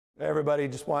Hey everybody,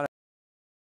 just want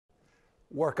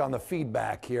to work on the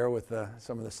feedback here with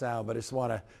some of the sound, but I just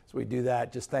want to, as we do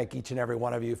that, just thank each and every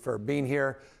one of you for being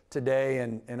here today,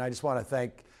 and I just want to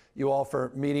thank you all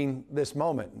for meeting this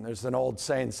moment. And there's an old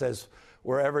saying that says,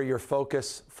 wherever your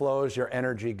focus flows, your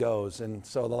energy goes. And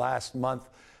so the last month,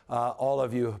 all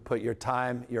of you put your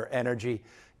time, your energy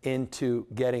into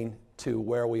getting to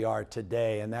where we are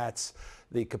today, and that's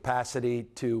the capacity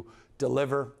to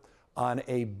deliver on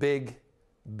a big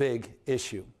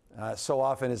issue. So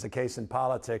often is the case in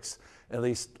politics, at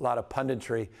least a lot of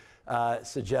punditry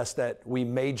suggests that we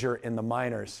major in the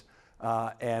minors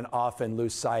and often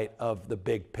lose sight of the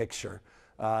big picture.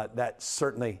 That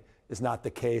certainly is not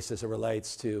the case as it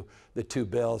relates to the two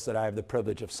bills that I have the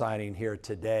privilege of signing here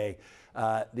today.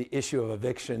 The issue of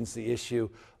evictions, the issue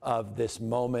of this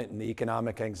moment and the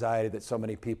economic anxiety that so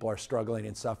many people are struggling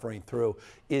and suffering through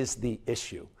is the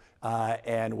issue.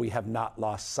 And we have not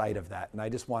lost sight of that. And I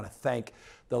just want to thank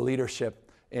the leadership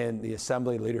in the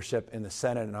Assembly, leadership in the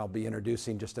Senate, and I'll be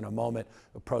introducing just in a moment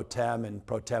a pro tem, and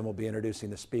pro tem will be introducing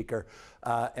the Speaker.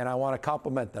 And I want to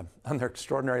compliment them on their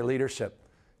extraordinary leadership,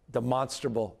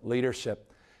 demonstrable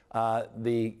leadership,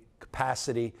 the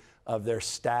capacity of their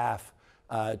staff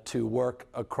to work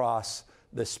across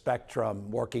the spectrum,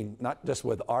 working not just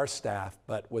with our staff,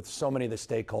 but with so many of the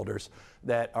stakeholders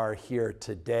that are here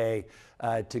today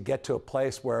to get to a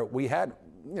place where we had,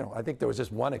 I think there was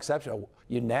just one exception,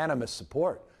 unanimous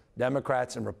support,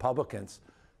 Democrats and Republicans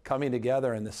coming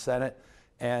together in the Senate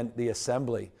and the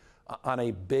Assembly on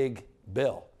a big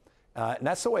bill. And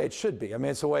that's the way it should be. I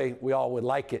mean, it's the way we all would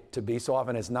like it to be. So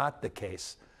often it's not the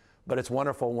case, but it's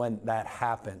wonderful when that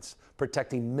happens,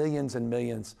 protecting millions and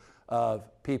millions of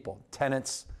people,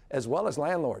 tenants as well as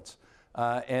landlords,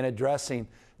 and addressing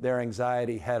their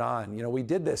anxiety head on. We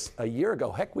did this a year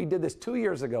ago. Heck, we did this 2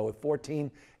 years ago with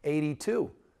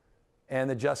 1482 and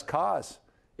the just cause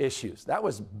issues. That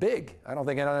was big. I don't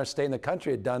think any other state in the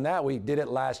country had done that. We did it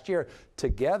last year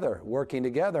together, working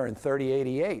together in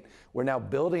 3088. We're now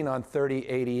building on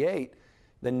 3088,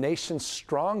 the nation's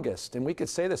strongest, and we could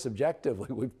say this objectively,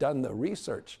 we've done the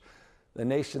research, the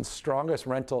nation's strongest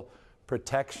rental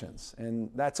protections. And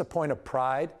that's a point of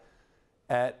pride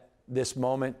at this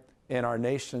moment in our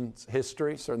nation's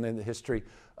history, certainly in the history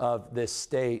of this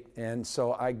state. And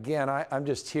so again, I'm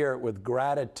just here with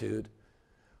gratitude,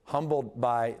 humbled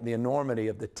by the enormity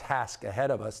of the task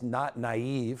ahead of us, not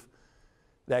naive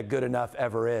that good enough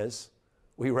ever is.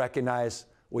 We recognize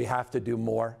we have to do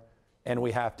more, and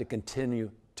we have to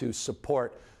continue to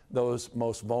support those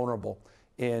most vulnerable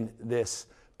in this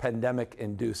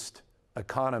pandemic-induced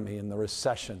economy and the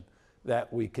recession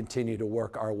that we continue to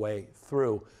work our way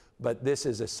through. But this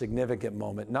is a significant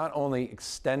moment, not only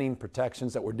extending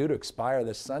protections that were due to expire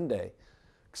this Sunday,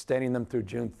 extending them through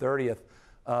June 30th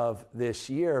of this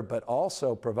year, but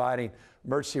also providing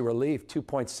emergency relief,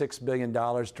 $2.6 billion,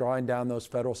 drawing down those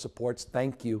federal supports.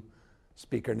 Thank you,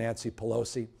 Speaker Nancy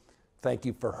Pelosi. Thank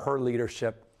you for her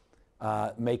leadership,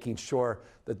 making sure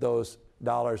that those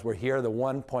dollars were here. The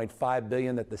 $1.5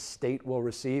 billion that the state will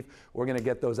receive, we're going to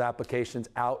get those applications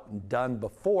out and done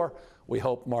before, we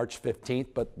hope, March 15th,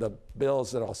 but the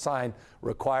bills that I'll sign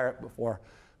require it before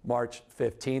March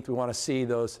 15th. We want to see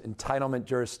those entitlement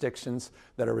jurisdictions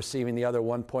that are receiving the other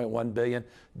 $1.1 billion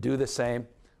do the same.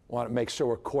 We want to make sure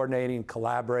we're coordinating,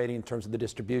 collaborating in terms of the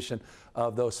distribution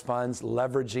of those funds,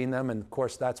 leveraging them, and of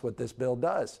course that's what this bill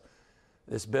does.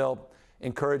 This bill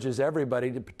encourages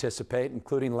everybody to participate,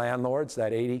 including landlords,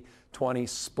 that 80-20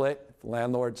 split. If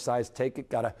landlord decides to take it,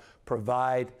 got to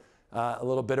provide a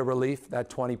little bit of relief, that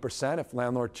 20%. If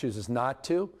landlord chooses not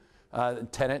to, the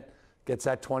tenant gets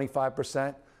that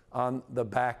 25% on the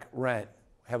back rent.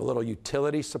 We have a little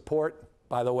utility support,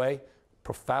 by the way,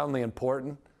 profoundly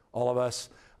important. All of us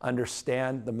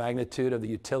understand the magnitude of the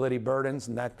utility burdens,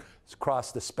 and that's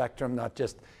across the spectrum, not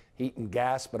just heat and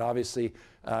gas, but obviously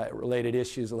related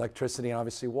issues, electricity, and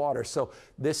obviously water. So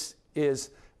this is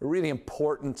a really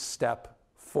important step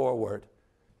forward.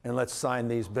 And let's sign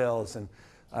these bills. And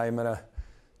I'm going to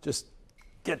just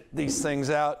get these things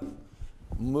out,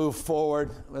 move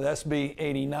forward with SB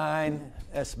 89,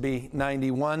 SB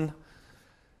 91,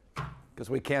 because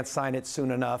we can't sign it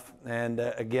soon enough. And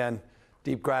again,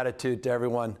 deep gratitude to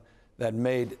everyone that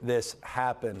made this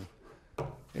happen.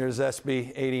 Here's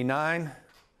SB 89.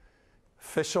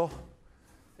 Official,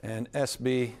 and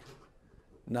SB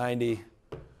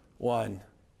 91.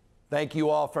 Thank you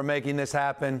all for making this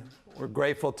happen. We're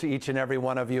grateful to each and every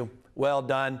one of you. Well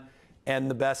done, and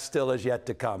the best still is yet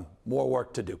to come. More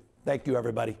work to do. Thank you,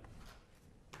 everybody.